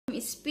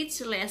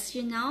speechless,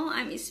 you know.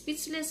 I'm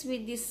speechless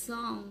with this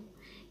song.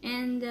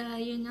 And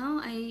you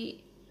know,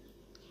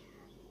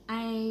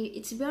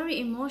 it's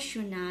very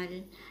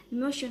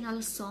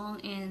emotional song.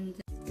 And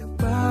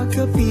kapag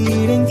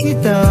kapiling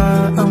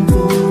kita, ang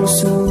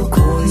puso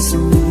ko'y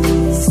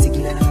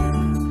sumisigla.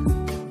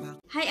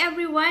 Hi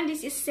everyone,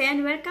 this is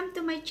Sen. Welcome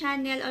to my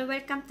channel, or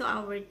welcome to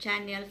our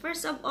channel.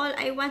 First of all,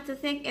 I want to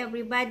thank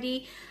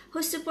everybody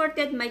who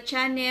supported my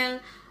channel,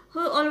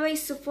 who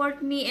always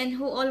support me, and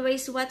who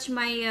always watch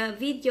my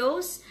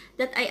videos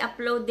that I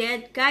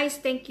uploaded. Guys,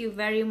 thank you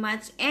very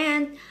much.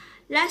 And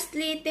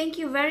lastly, thank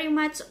you very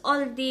much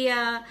all the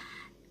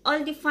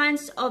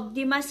fans of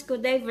Dimash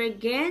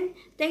Kudaibergen.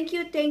 Thank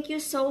you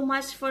so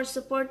much for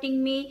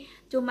supporting me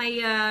to my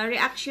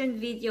reaction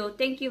video.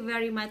 Thank you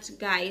very much,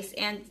 guys.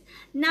 And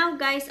now,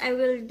 guys, I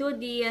will do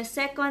the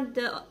second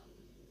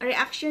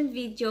reaction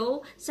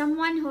video.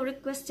 Someone who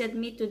requested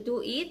me to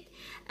do it.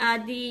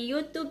 The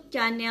YouTube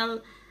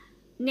channel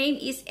name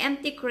is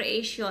Empty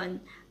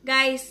Creation.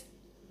 Guys,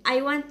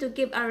 I want to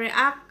give a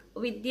react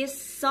with this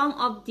song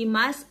of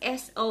Dimash,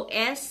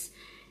 SOS.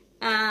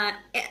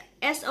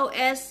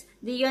 SOS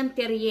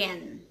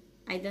TERRIEN.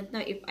 I don't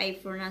know if I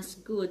pronounce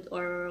good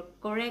or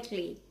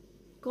correctly.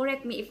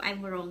 Correct me if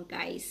I'm wrong,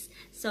 guys.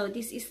 So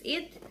this is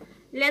it.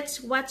 Let's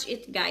watch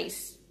it,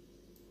 guys.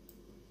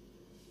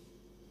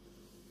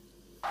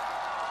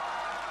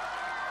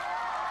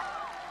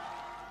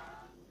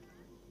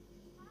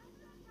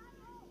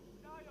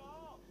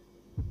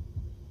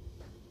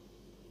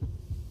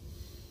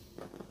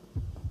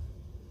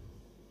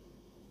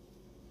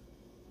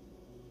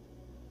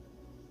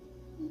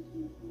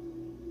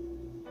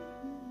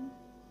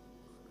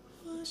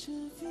 Je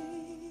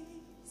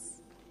vis,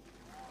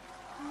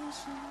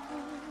 je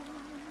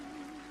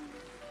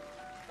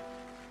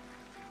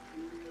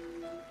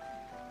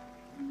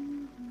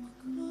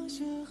pourquoi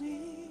je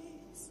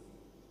ris,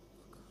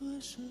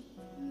 pourquoi je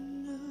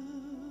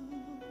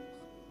pleure.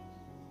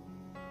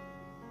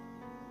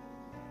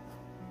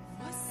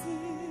 Voici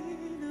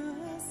le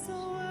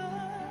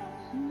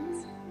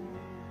SOS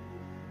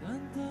d'un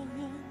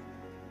terrien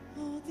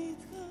en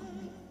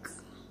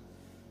détresse.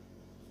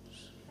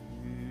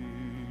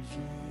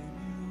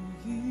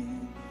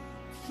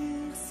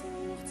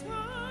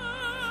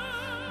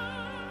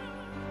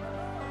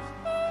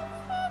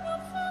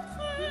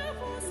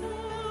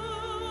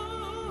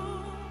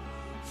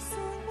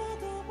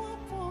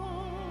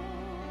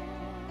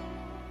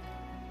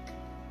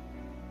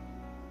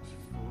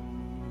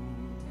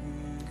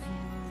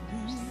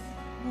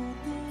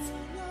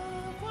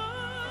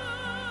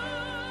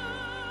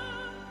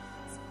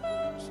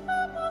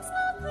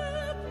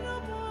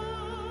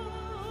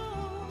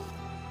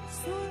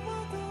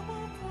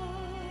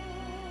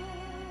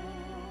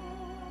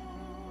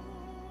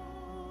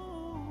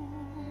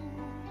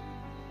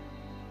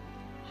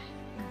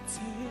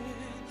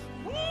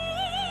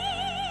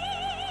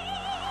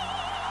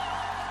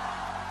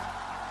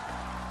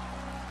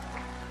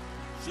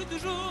 J'ai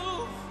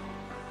toujours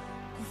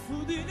au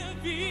fond d'une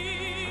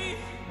vie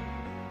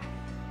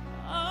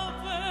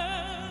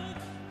avec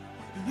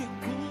rien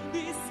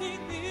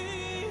conditionné.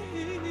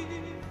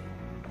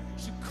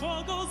 Je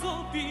crois aux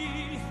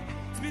envies,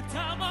 mais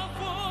à ma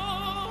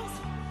force,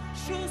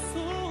 je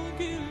sens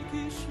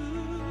quelque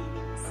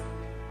chose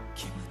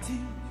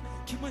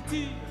qui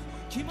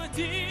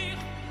m'attire,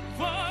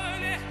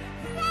 voilà.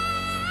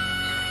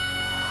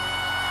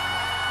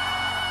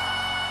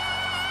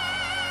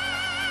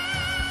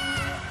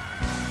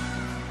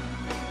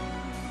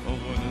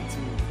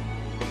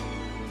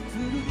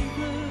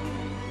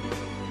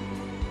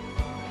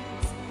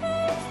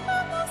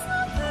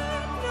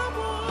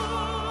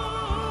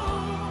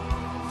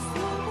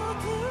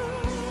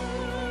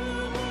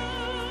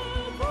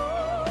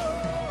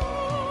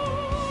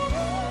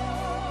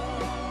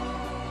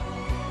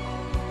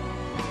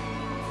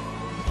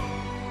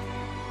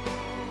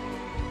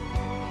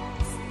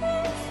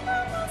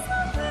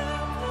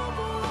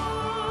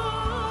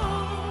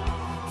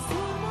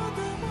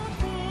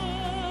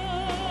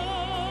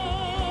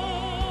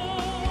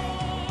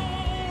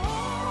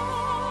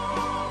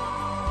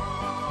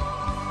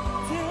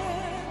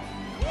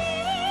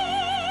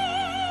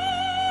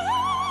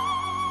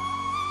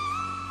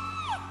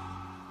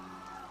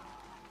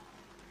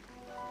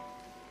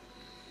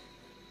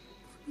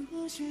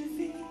 Pourquoi je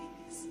vis,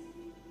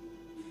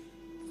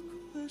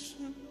 pourquoi je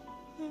pleure.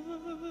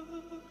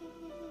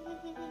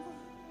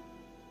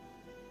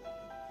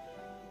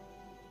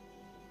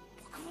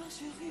 Pourquoi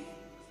je ris,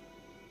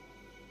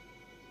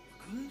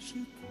 pourquoi je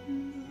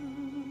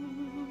pleure.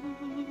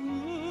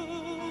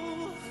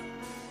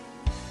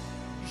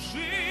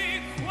 J'y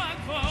crois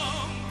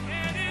comme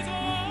près des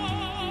autres,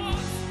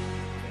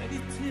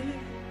 Qualité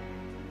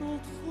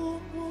notre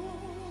monde.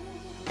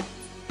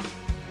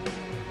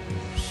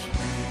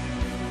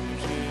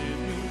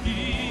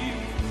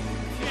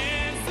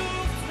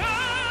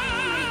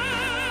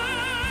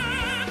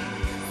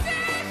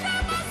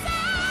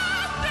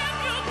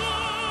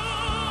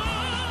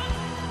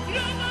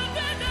 Le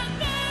monde d'un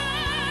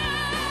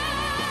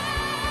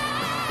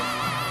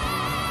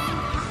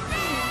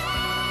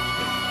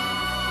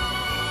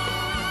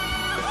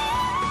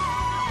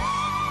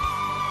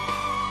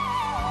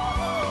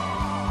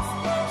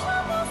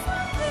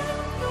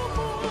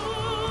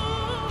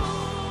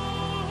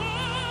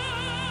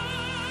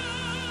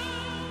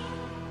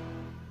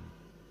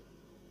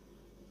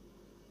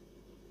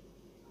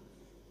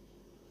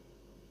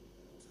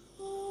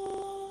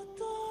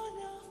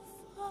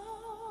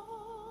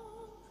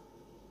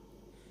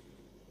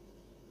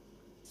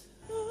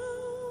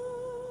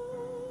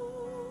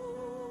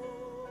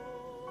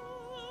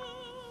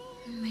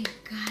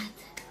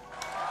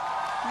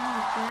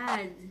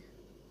God.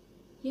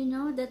 You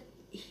know that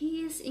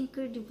he is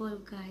incredible,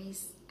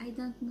 guys. I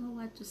don't know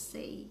what to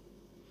say.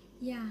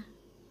 Yeah,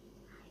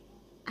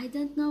 I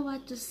don't know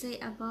what to say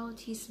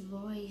about his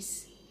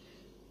voice.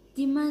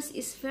 Dimash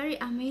is very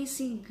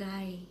amazing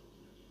guy.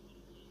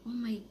 Oh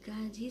my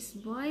God, his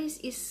voice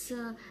is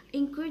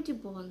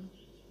incredible.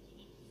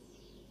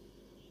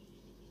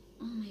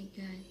 Oh my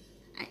God,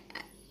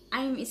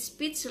 I'm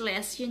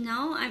speechless. You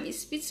know, I'm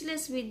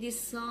speechless with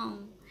this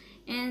song,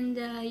 and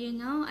you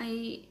know,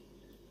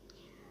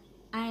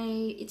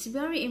 it's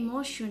very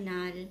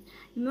emotional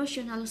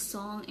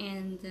song,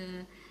 and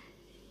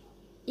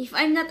if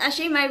I'm not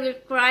ashamed, I will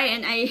cry,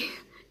 and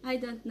I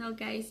don't know,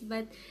 guys,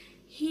 but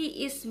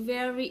he is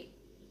very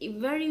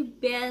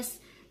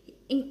best,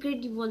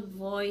 incredible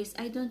voice.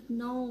 I don't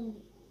know.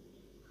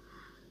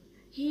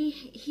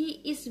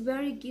 He is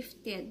very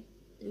gifted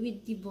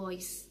with the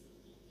voice.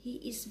 He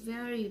is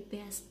very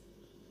best.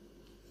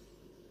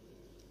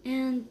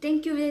 And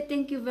thank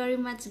you very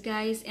much,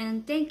 guys,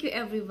 and thank you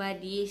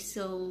everybody.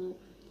 So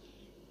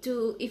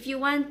if you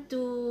want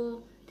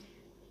to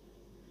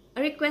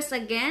request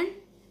again,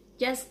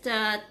 just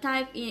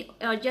type in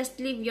or just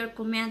leave your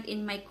comment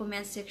in my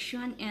comment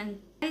section. And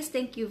guys,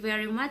 thank you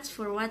very much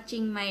for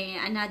watching my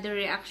another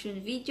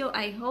reaction video.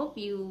 I hope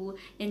you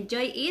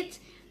enjoy it.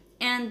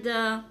 And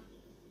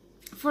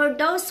for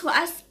those who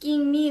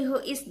asking me who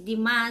is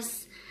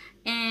Dimash,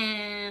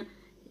 and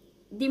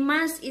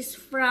Dimash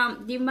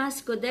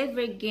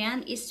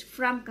Kudaibergen is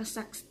from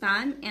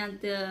Kazakhstan, and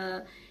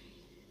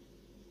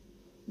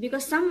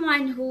because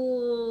someone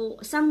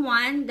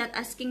that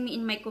asking me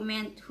in my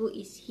comment who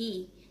is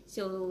he,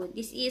 so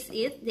this is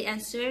it, the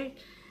answer.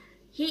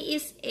 He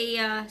is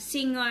a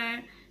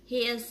singer.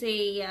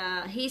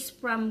 He's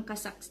from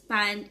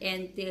Kazakhstan,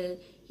 and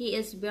he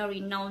is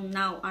very known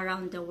now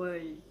around the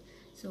world.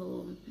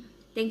 So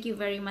thank you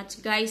very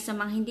much, guys. Sa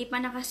mga hindi pa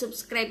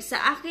nakasubscribe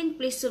sa akin,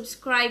 please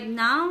subscribe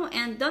now,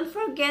 and don't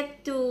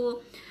forget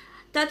to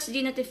touch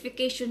the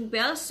notification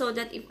bell so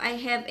that if I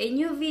have a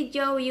new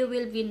video, you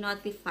will be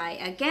notified.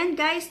 Again,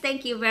 guys,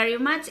 thank you very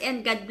much,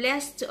 and God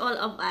bless to all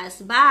of us.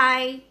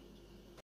 Bye!